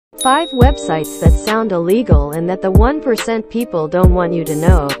5 websites that sound illegal and that the 1% people don't want you to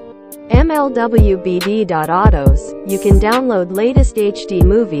know. MLWBD.autos. You can download latest HD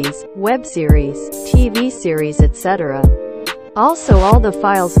movies, web series, TV series, etc. Also, all the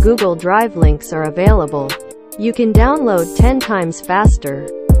files Google Drive links are available. You can download 10 times faster.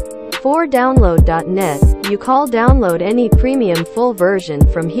 4download.net. You call download any premium full version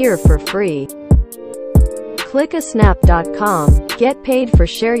from here for free. Clickasnap.com. Get paid for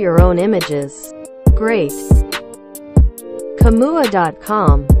share your own images. Great.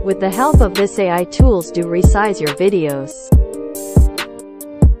 Kamua.com. With the help of this AI tools do resize your videos.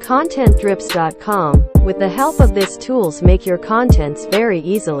 ContentDrips.com. With the help of this tools make your contents very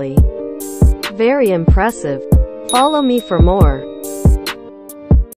easily. Very impressive. Follow me for more.